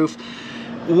waterproof.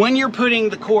 When you're putting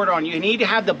the cord on, you need to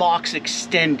have the box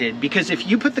extended because if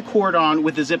you put the cord on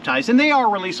with the zip ties, and they are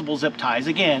releasable zip ties,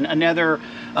 again, another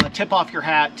tip off your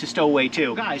hat to Stowaway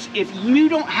too. Guys, if you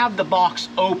don't have the box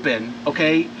open,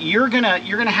 okay, you're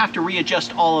gonna have to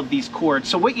readjust all of these cords.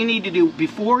 So what you need to do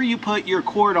before you put your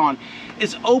cord on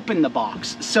is open the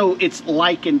box so it's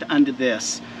likened unto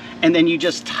this. And then you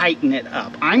just tighten it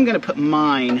up. I'm gonna put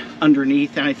mine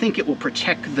underneath and I think it will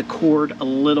protect the cord a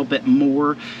little bit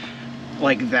more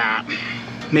like that,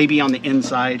 maybe on the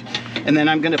inside. And then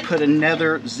I'm gonna put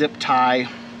another zip tie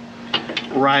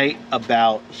right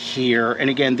about here.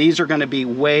 And again, these are gonna be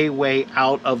way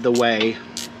out of the way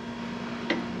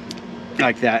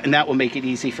like that. And that will make it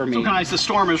easy for me. So guys, the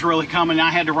storm is really coming.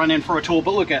 I had to run in for a tool,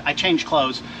 but look at, I changed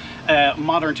clothes.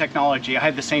 Modern technology. I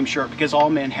have the same shirt because all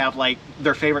men have like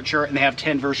their favorite shirt and they have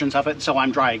 10 versions of it, so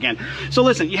I'm dry again. So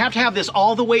listen, you have to have this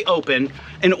all the way open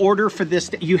in order for this,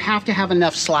 you have to have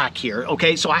enough slack here,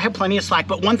 okay? So I have plenty of slack,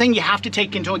 but one thing you have to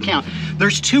take into account,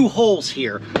 there's 2 holes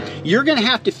here. You're gonna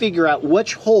have to figure out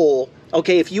which hole,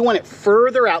 okay, if you want it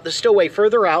further out, the stowaway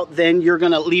further out, then you're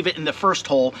gonna leave it in the first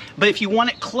hole. But if you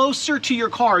want it closer to your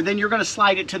car, then you're gonna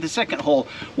slide it to the second hole.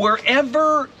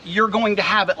 Wherever you're going to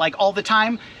have it like all the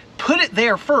time, put it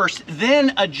there first,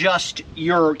 then adjust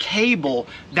your cable.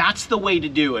 That's the way to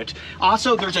do it.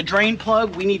 Also, there's a drain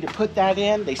plug. We need to put that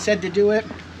in. They said to do it.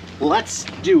 Let's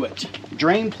do it.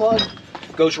 Drain plug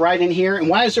goes right in here. And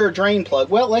why is there a drain plug?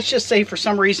 Well, let's just say for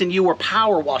some reason you were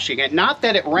power washing it. Not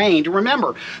that it rained.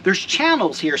 Remember, there's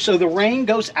channels here, so the rain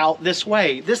goes out this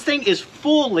way. This thing is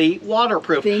fully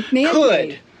waterproof. Think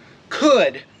manly.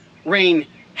 Could rain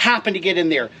happen to get in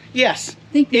there? Yes.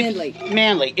 Think manly.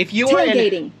 Manly. If you were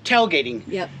tailgating. Tailgating.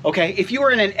 Yep. Okay. If you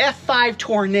were in an F5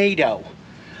 tornado,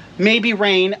 maybe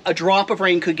rain, a drop of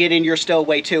rain could get in your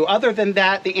stowaway too. Other than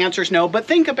that, the answer is no. But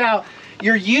think about,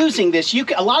 you're using this.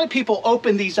 A lot of people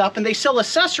open these up and they sell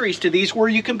accessories to these where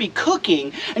you can be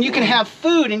cooking and you can have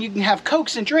food and you can have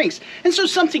Cokes and drinks. And so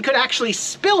something could actually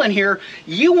spill in here.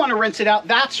 You want to rinse it out.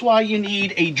 That's why you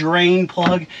need a drain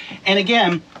plug. And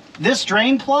again, this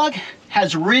drain plug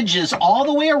has ridges all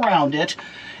the way around it.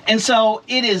 And so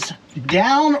it is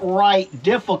downright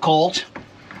difficult.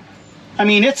 I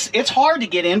mean, it's hard to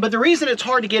get in, but the reason it's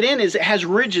hard to get in is it has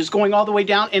ridges going all the way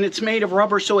down and it's made of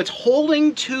rubber, so it's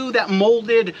holding to that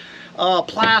molded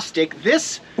plastic.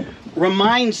 This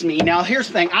reminds me, now here's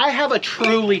the thing, I have a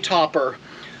Truly topper.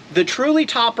 The Truly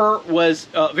topper was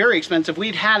very expensive.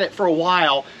 We'd had it for a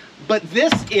while, but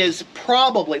this is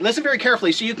probably, listen very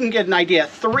carefully so you can get an idea,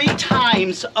 3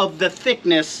 times of the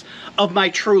thickness of my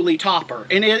Truly topper.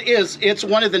 And it's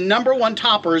one of the #1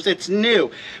 toppers. It's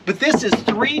new, but this is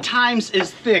 3 times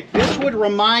as thick. This would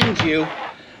remind you,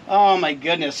 oh my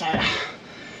goodness,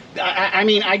 I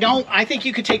mean, I think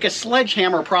you could take a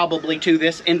sledgehammer probably to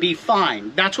this and be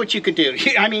fine. That's what you could do.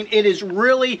 I mean, it is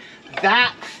really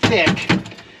that thick.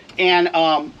 And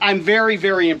I'm very,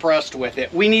 very impressed with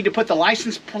it. We need to put the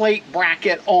license plate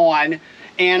bracket on.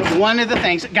 And one of the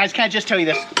things, guys, can I just tell you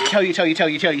this? Tell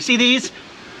you. See these?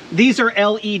 These are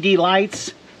LED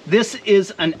lights. This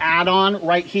is an add-on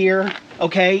right here,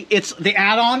 okay? The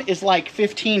add-on is like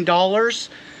 $15.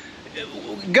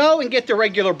 Go and get the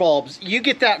regular bulbs. You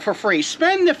get that for free.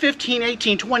 Spend the $15,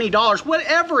 $18, $20,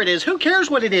 whatever it is. Who cares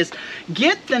what it is?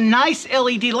 Get the nice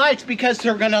LED lights because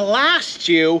they're gonna last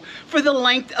you for the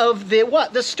length of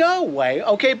the stowaway,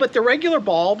 okay? But the regular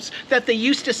bulbs that they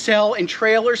used to sell in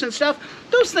trailers and stuff,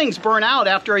 those things burn out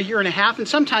after 1.5 years and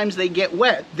sometimes they get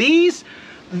wet. These,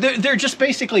 they're just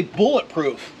basically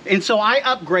bulletproof. And so I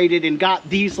upgraded and got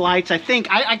these lights. I think,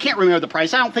 I can't remember the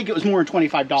price. I don't think it was more than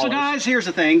 $25. So guys, here's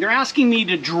the thing. They're asking me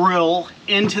to drill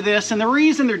into this. And the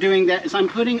reason they're doing that is I'm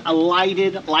putting a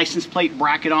lighted license plate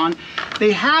bracket on.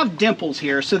 They have dimples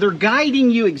here. So they're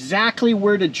guiding you exactly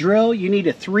where to drill. You need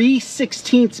a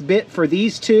 3/16 bit for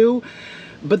these two.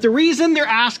 But the reason they're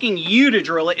asking you to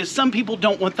drill it is some people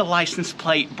don't want the license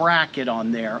plate bracket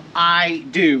on there. I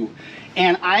do.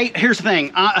 And here's the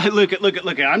thing, look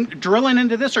at, I'm drilling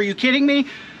into this, are you kidding me?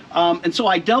 And so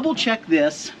I double check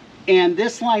this, and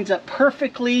this lines up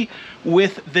perfectly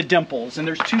with the dimples. And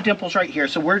there's 2 dimples right here,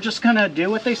 so we're just gonna do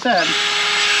what they said.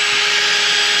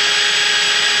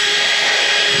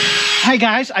 Hey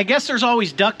guys, I guess there's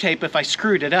always duct tape if I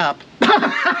screwed it up. All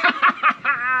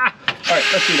right,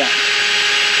 let's do that.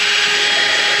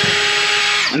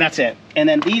 And that's it. And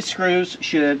then these screws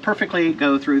should perfectly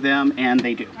go through them, and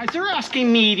they do. Guys, they're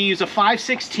asking me to use a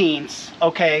 5/16,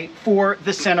 okay, for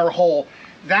the center hole.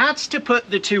 That's to put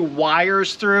the 2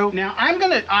 wires through. Now, I'm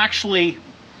gonna actually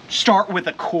start with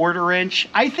a 1/4 inch.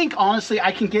 I think, honestly,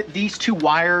 I can get these 2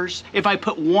 wires, if I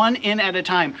put 1 in at a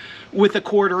time, with a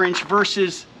 1/4 inch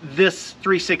versus this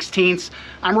 3/16.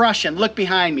 I'm rushing. Look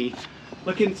behind me.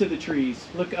 Look into the trees.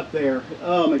 Look up there.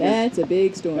 Oh my goodness. That's a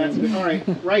big storm. That's big. All right,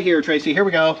 right here, Tracy. Here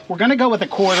we go. We're gonna go with a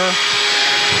 1/4.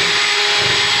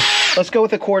 Let's go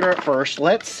with a 1/4 at first.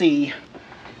 Let's see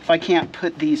if I can't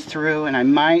put these through, and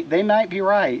they might be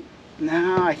right.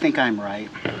 No, I think I'm right.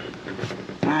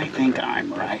 I think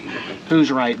I'm right.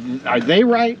 Who's right? Are they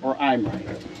right or I'm right?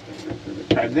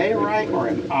 Are they right or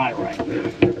am I right?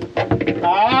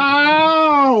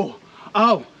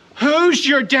 Oh, who's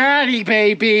your daddy,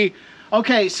 baby?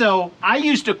 Okay, so I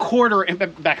used a 1/4, and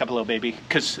back up a little, baby,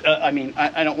 because, I mean,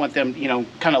 I don't want them, you know,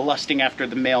 kind of lusting after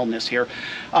the maleness here.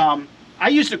 I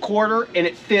used a 1/4, and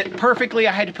it fit perfectly.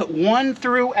 I had to put 1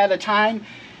 through at a time.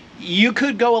 You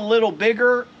could go a little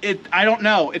bigger. I don't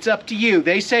know. It's up to you.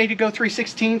 They say to go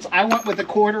 3/16. I went with a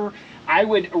 1/4. I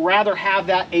would rather have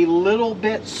that a little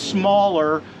bit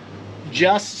smaller,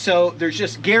 just so there's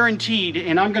just guaranteed,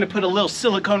 and I'm gonna put a little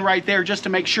silicone right there just to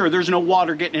make sure there's no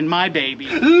water getting in my baby.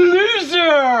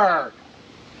 Loser!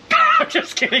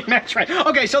 Just kidding, that's right.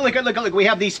 Okay, so look, we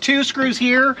have these 2 screws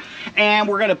here, and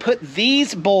we're gonna put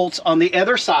these bolts on the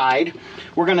other side.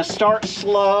 We're gonna start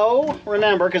slow,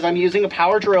 remember, because I'm using a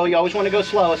power drill. You always wanna go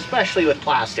slow, especially with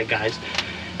plastic, guys.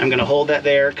 I'm gonna hold that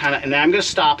there, kind of, and then I'm gonna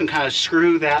stop and kind of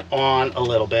screw that on a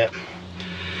little bit.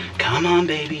 Come on,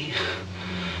 baby.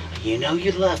 You know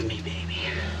you love me, baby.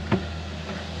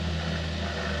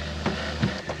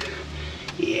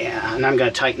 Yeah, and I'm gonna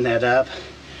tighten that up.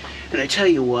 And I tell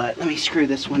you what, let me screw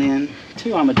this one in.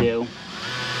 See what I'm gonna do.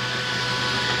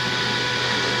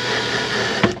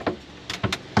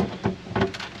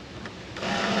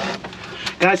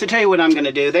 Guys, I tell you what I'm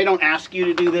gonna do. They don't ask you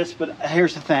to do this, but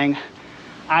here's the thing.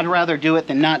 I'd rather do it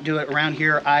than not do it. Around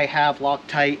here, I have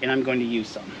Loctite, and I'm going to use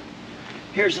some.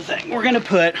 Here's the thing. We're gonna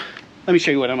put, let me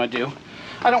show you what I'm gonna do.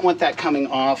 I don't want that coming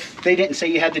off. They didn't say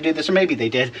you had to do this, or maybe they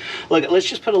did. Look, let's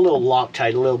just put a little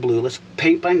Loctite, a little blue. Let's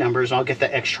paint by numbers. I'll get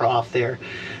the extra off there.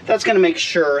 That's gonna make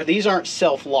sure these aren't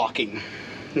self-locking.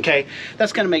 Okay,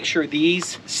 that's gonna make sure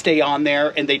these stay on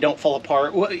there and they don't fall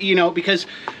apart. Well, you know, because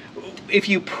if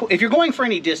you're going for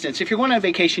any distance, if you're going on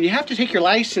vacation, you have to take your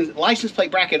license plate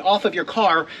bracket off of your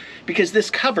car because this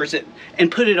covers it,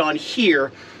 and put it on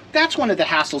here. That's one of the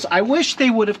hassles. I wish they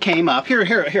would have came up here.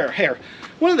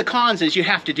 One of the cons is you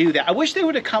have to do that. I wish they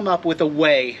would have come up with a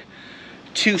way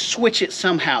to switch it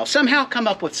somehow. Somehow come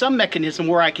up with some mechanism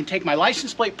where I can take my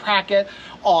license plate bracket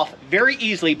off very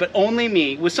easily, but only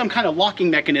me, with some kind of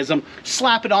locking mechanism,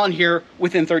 slap it on here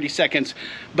within 30 seconds.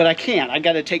 But I can't. I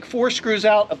got to take 4 screws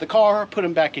out of the car, put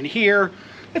them back in here.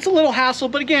 It's a little hassle,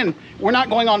 but again, we're not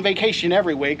going on vacation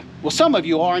every week. Well, some of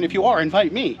you are, and if you are,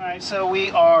 invite me. All right, so we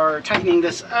are tightening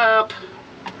this up.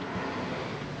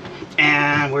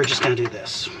 And we're just gonna do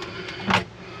this.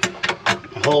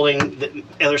 I'm holding the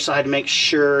other side to make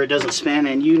sure it doesn't spin,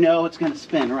 and you know it's gonna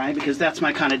spin, right? Because that's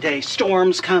my kind of day.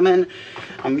 Storms coming.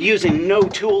 I'm using no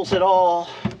tools at all.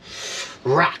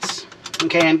 Rats.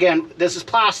 Okay, and again, this is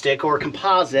plastic or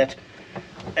composite.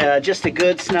 Just a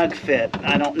good snug fit.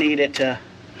 I don't need it to,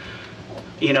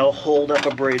 you know, hold up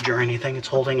a bridge or anything. It's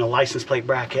holding a license plate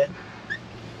bracket.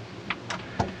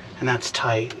 And that's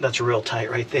tight. That's real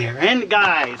tight right there. And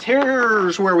guys,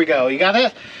 here's where we go. You got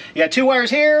it? You got 2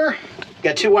 wires here. You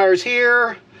got 2 wires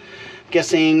here.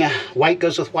 Guessing white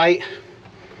goes with white.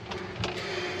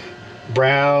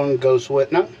 Brown goes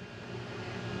with, no.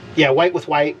 Yeah, white with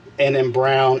white, and then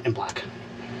brown and black.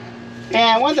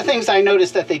 And one of the things I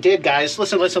noticed that they did, guys,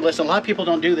 listen. A lot of people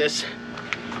don't do this.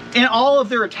 In all of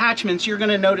their attachments, you're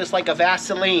gonna notice like a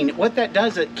Vaseline. What that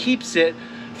does, it keeps it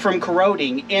from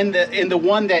corroding. In the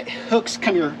one that hooks,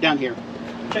 come here, down here.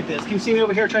 Check this. Can you see me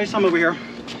over here, Trace? I'm over here.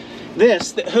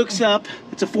 This that hooks up,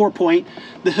 it's a 4-point,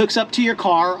 that hooks up to your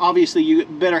car. Obviously, you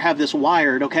better have this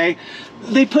wired, okay?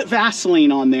 They put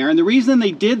Vaseline on there, and the reason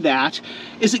they did that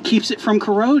is it keeps it from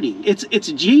corroding. It's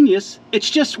genius. It's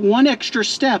just one extra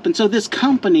step, and so this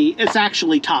company is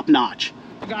actually top-notch.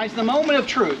 Guys, the moment of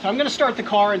truth. I'm gonna start the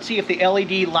car and see if the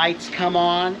LED lights come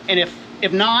on, and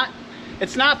if not,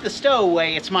 it's not the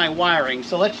Stowaway, it's my wiring.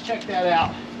 So let's check that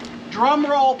out. Drum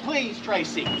roll, please,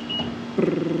 Tracy.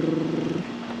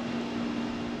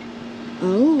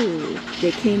 Oh,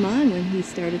 they came on when he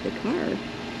started the car.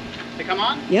 They come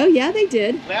on? Yeah, they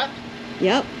did. Left?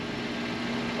 Yep.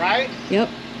 Right? Yep.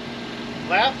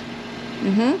 Left?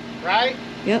 Uh-huh. Right?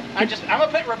 Yep. I'm gonna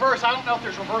put reverse. I don't know if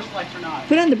there's reverse lights or not.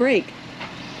 Put on the brake.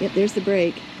 Yep, there's the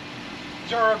brake.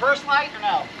 Is there a reverse light or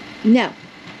no? No.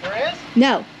 There is?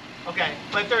 No. Okay,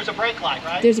 but there's a brake light,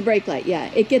 right? There's a brake light,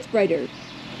 yeah. It gets brighter.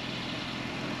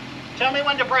 Tell me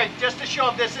when to brake, just to show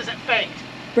if this isn't faked.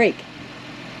 Brake.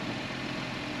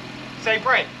 Say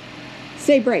brake.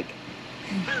 Say brake.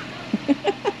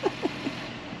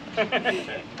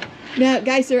 Now,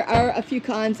 guys, there are a few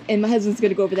cons, and my husband's going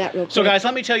to go over that real quick. So, guys,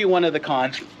 let me tell you one of the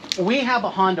cons. We have a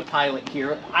Honda Pilot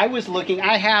here. I was looking,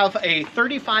 I have a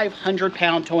 3,500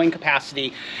 pound towing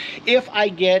capacity. If I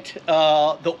get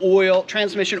the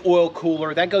transmission oil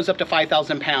cooler, that goes up to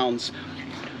 5,000 pounds.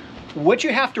 What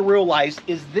you have to realize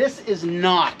is this is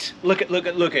not, look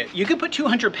at. You can put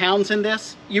 200 pounds in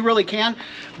this, you really can.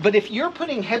 But if you're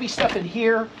putting heavy stuff in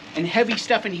here and heavy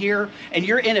stuff in here, and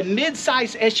you're in a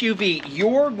mid-size SUV,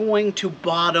 you're going to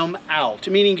bottom out.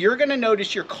 Meaning you're gonna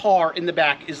notice your car in the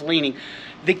back is leaning.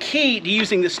 The key to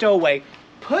using the Stowaway,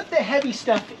 put the heavy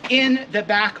stuff in the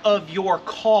back of your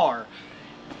car.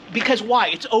 Because why?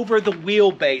 It's over the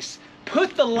wheelbase.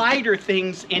 Put the lighter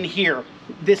things in here.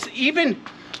 This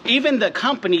even the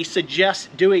company suggests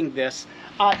doing this.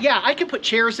 Yeah, I could put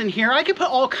chairs in here. I could put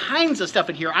all kinds of stuff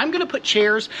in here. I'm gonna put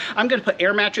chairs, I'm gonna put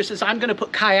air mattresses, I'm gonna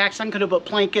put kayaks, I'm gonna put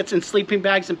blankets and sleeping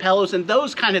bags and pillows and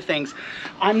those kind of things.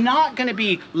 I'm not gonna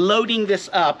be loading this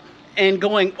up and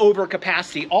going over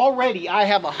capacity. Already I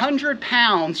have 100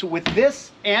 pounds with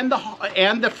this and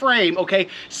the frame, okay,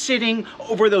 sitting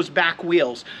over those back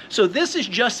wheels. So this is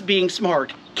just being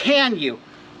smart. Can you?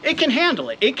 It can handle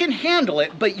it. It can handle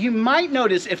it, but you might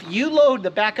notice if you load the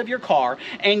back of your car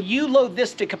and you load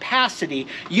this to capacity,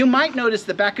 you might notice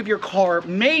the back of your car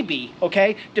maybe,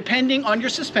 okay, depending on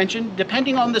your suspension,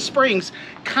 depending on the springs,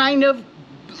 kind of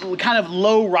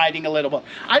low riding a little bit.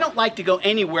 I don't like to go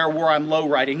anywhere where I'm low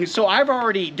riding, so I've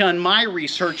already done my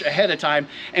research ahead of time,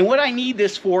 and what I need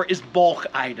this for is bulk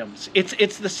items.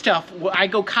 It's the stuff. I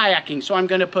go kayaking, so I'm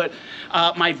going to put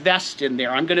my vest in there.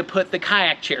 I'm going to put the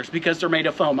kayak chairs because they're made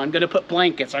of foam. I'm going to put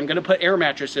blankets. I'm going to put air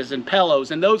mattresses and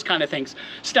pillows and those kind of things.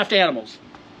 Stuffed animals.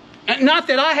 Not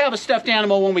that I have a stuffed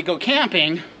animal when we go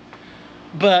camping,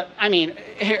 but I mean,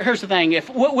 here's the thing.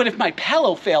 What if my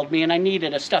pillow failed me and I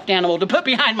needed a stuffed animal to put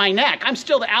behind my neck? I'm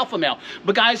still the alpha male.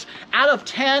 But guys, out of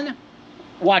 10,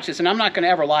 watch this, and I'm not going to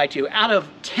ever lie to you. Out of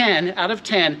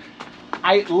 10,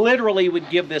 I literally would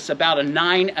give this about a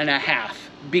 9.5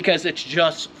 because it's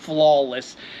just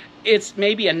flawless. It's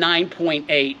maybe a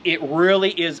 9.8. It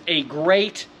really is a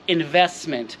great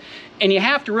investment. And you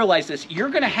have to realize this, you're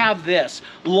gonna have this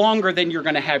longer than you're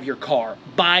gonna have your car,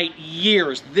 by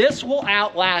years. This will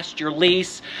outlast your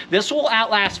lease. This will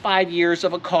outlast 5 years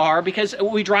of a car, because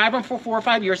we drive them for 4 or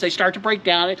 5 years, they start to break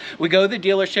down. We go to the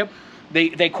dealership,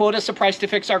 they quote us a price to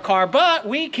fix our car, but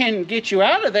we can get you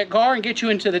out of that car and get you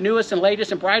into the newest and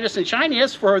latest and brightest and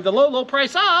shiniest for the low, low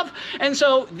price of. And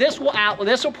so this will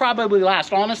probably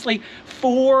last, honestly,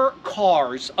 4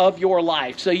 cars of your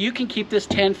life. So you can keep this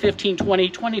 10, 15, 20,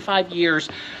 25 years.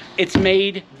 It's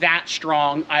made that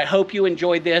strong. I hope you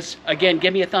enjoyed this. Again,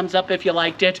 give me a thumbs up if you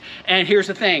liked it. And here's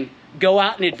the thing, go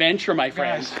out and adventure, my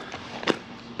friends.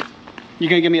 You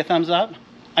gonna give me a thumbs up?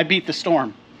 I beat the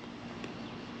storm.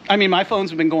 I mean, my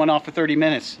phone's been going off for 30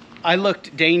 minutes. I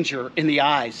looked danger in the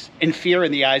eyes and fear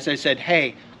in the eyes. And I said,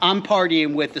 hey, I'm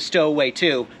partying with the Stowaway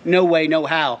too. No way, no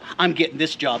how. I'm getting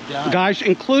this job done. Guys,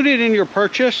 included in your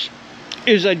purchase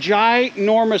is a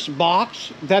ginormous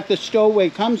box that the Stowaway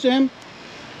comes in.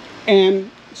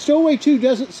 And Stowaway 2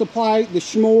 doesn't supply the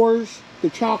s'mores,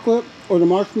 the chocolate, or the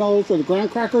marshmallows, or the graham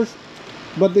crackers,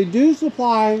 but they do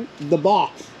supply the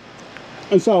box.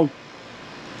 And so,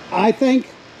 I think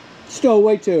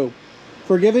Stowaway 2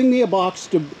 for giving me a box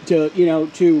to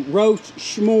roast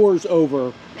s'mores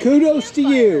over. Kudos to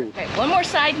you. Okay, one more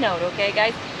side note, okay,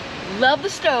 guys? Love the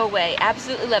Stowaway,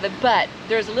 absolutely love it, but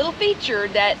there's a little feature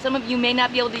that some of you may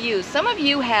not be able to use. Some of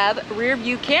you have rear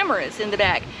view cameras in the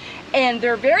back, and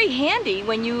they're very handy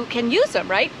when you can use them,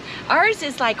 right? Ours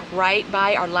is like right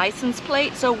by our license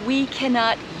plate, so we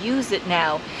cannot use it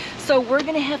now. So we're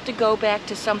gonna have to go back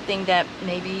to something that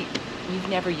maybe you've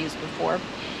never used before.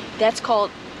 That's called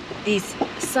these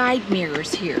side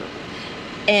mirrors here.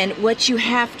 And what you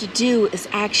have to do is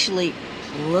actually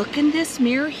look in this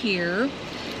mirror here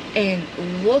and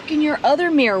look in your other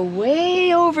mirror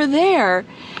way over there.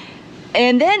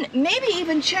 And then maybe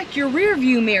even check your rear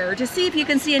view mirror to see if you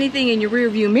can see anything in your rear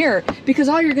view mirror, because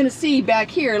all you're gonna see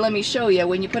back here, let me show you,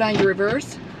 when you put on your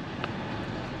reverse,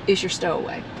 is your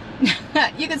Stowaway.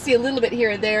 You can see a little bit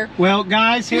here and there. Well,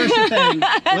 guys, here's the thing.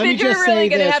 Let me just say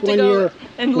this.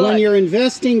 When you're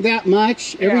investing that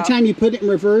much, every time you put it in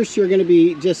reverse, you're going to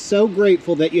be just so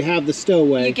grateful that you have the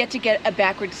Stowaway. You get to get a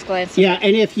backwards glance. Yeah,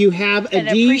 and if you have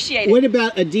what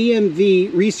about a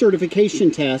DMV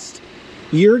recertification test?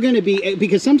 You're going to be,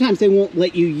 because sometimes they won't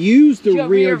let you use the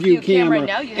rear view camera.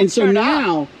 And so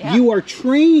now you are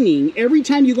training. Every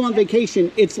time you go on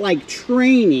vacation, it's like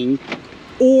training.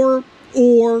 Or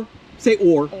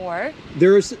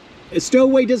there's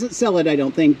Stowaway doesn't sell it, I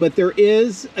don't think, but there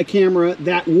is a camera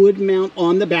that would mount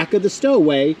on the back of the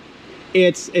Stowaway.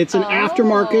 It's an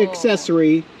aftermarket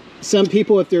accessory. Some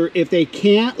people, if they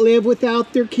can't live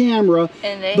without their camera,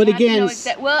 but again,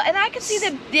 well, and I can see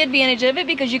the advantage of it,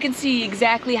 because you can see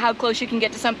exactly how close you can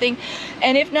get to something,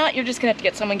 and if not, you're just gonna have to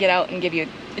get someone get out and give you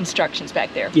instructions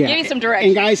back there. Yeah. Give you some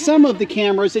directions. And guys, some of the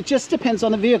cameras, it just depends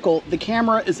on the vehicle. The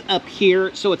camera is up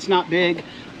here, so it's not big.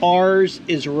 Ours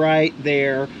is right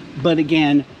there. But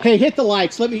again, hey, hit the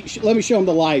lights. Let me show them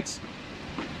the lights.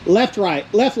 Left, right,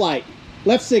 left light,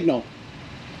 left signal,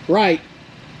 right.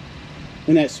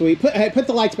 Isn't that sweet? Put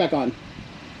the lights back on.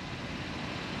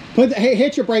 Hey,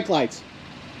 hit your brake lights.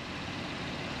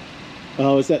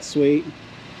 Oh, is that sweet?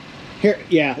 Here,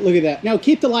 yeah, look at that. No,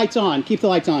 keep the lights on. Keep the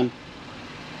lights on.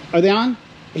 Are they on?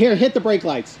 Here, hit the brake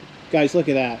lights. Guys, look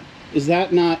at that. Is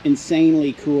that not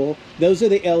insanely cool? Those are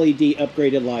the LED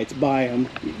upgraded lights. Buy them.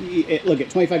 Look, at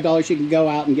 $25, you can go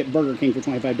out and get Burger King for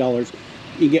 $25.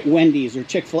 You get Wendy's or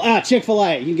Chick-fil-A.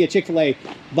 Chick-fil-A. You can get Chick-fil-A.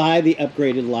 Buy the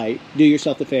upgraded light. Do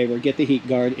yourself a favor. Get the heat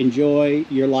guard. Enjoy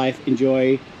your life.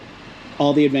 Enjoy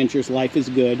all the adventures. Life is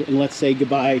good. And let's say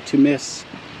goodbye to Miss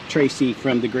Tracy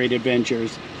from the Great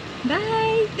Adventures.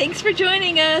 Bye. Thanks for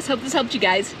joining us. Hope this helped you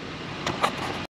guys.